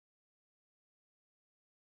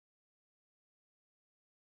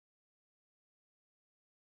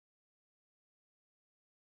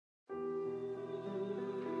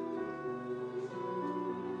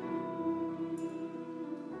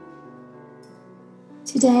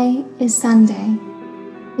Today is Sunday,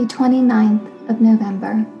 the 29th of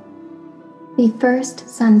November, the first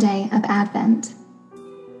Sunday of Advent.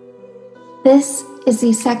 This is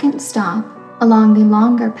the second stop along the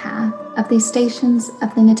longer path of the stations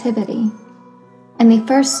of the Nativity, and the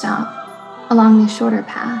first stop along the shorter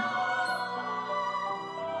path.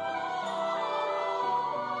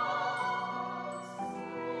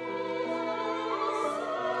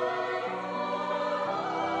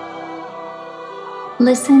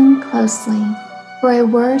 Listen closely for a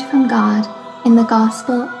word from God in the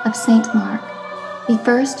Gospel of St. Mark, the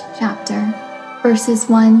first chapter, verses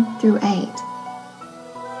 1 through 8.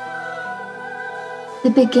 The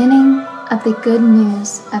beginning of the good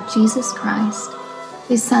news of Jesus Christ,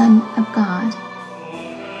 the Son of God.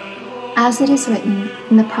 As it is written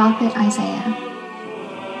in the prophet Isaiah,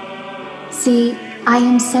 "See, I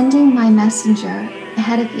am sending my messenger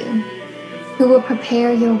ahead of you, who will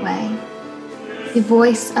prepare your way. The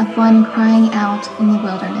voice of one crying out in the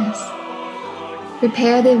wilderness,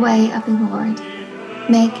 prepare the way of the Lord,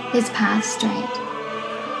 make his path straight."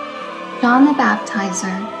 John the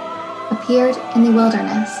Baptizer appeared in the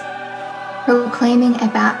wilderness, proclaiming a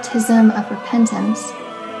baptism of repentance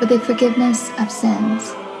for the forgiveness of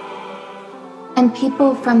sins. And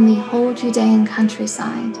people from the whole Judean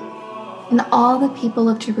countryside and all the people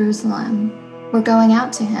of Jerusalem were going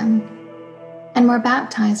out to him and were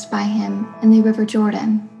baptized by him in the river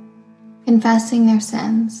Jordan, confessing their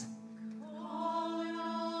sins.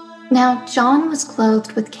 Now John was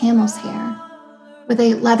clothed with camel's hair, with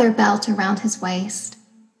a leather belt around his waist,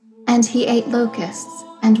 and he ate locusts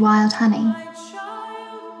and wild honey.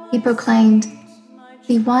 He proclaimed,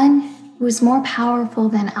 "The one who is more powerful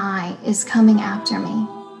than I is coming after me.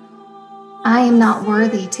 I am not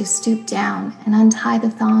worthy to stoop down and untie the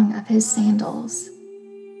thong of his sandals.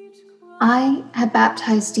 I have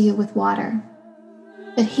baptized you with water,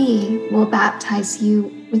 but he will baptize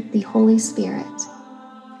you with the Holy Spirit."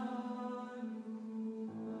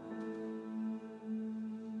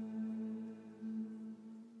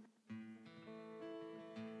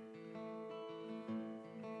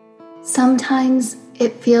 Sometimes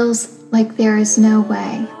it feels like there is no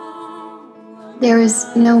way. There is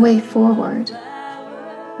no way forward,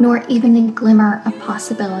 nor even a glimmer of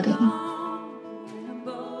possibility.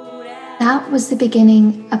 That was the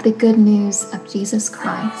beginning of the good news of Jesus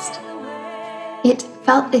Christ. It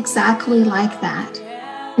felt exactly like that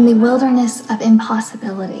in the wilderness of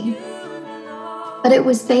impossibility. But it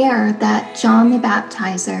was there that John the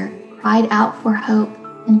Baptizer cried out for hope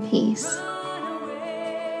and peace.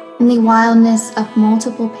 In the wildness of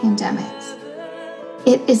multiple pandemics,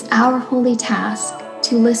 it is our holy task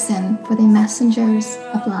to listen for the messengers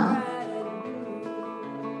of love.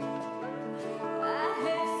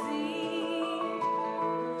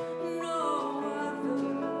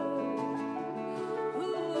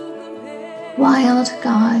 Wild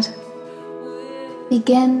God,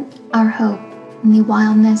 begin our hope in the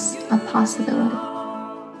wildness of possibility.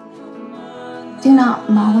 Do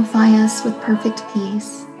not mollify us with perfect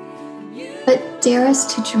peace, but dare us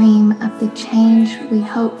to dream of the change we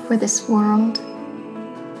hope for this world,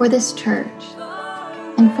 for this church,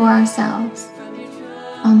 and for ourselves.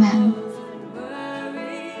 Amen.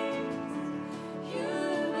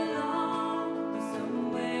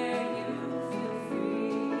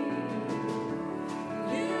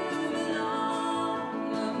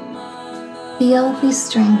 Feel the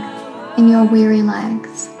strength in your weary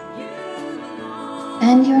legs.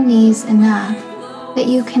 Bend your knees enough that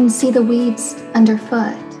you can see the weeds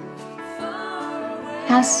underfoot.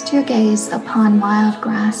 Cast your gaze upon wild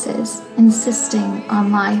grasses insisting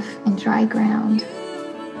on life in dry ground.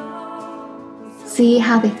 See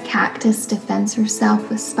how the cactus defends herself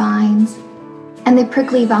with spines, and the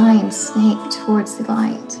prickly vines snake towards the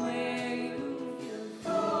light.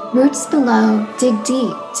 Roots below dig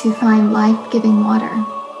deep to find life-giving water.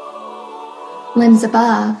 Limbs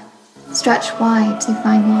above stretch wide to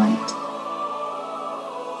find light.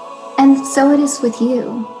 And so it is with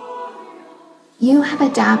you. You have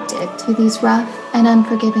adapted to these rough and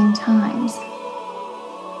unforgiving times.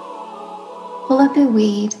 Pull up a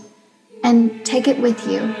weed and take it with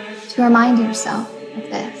you to remind yourself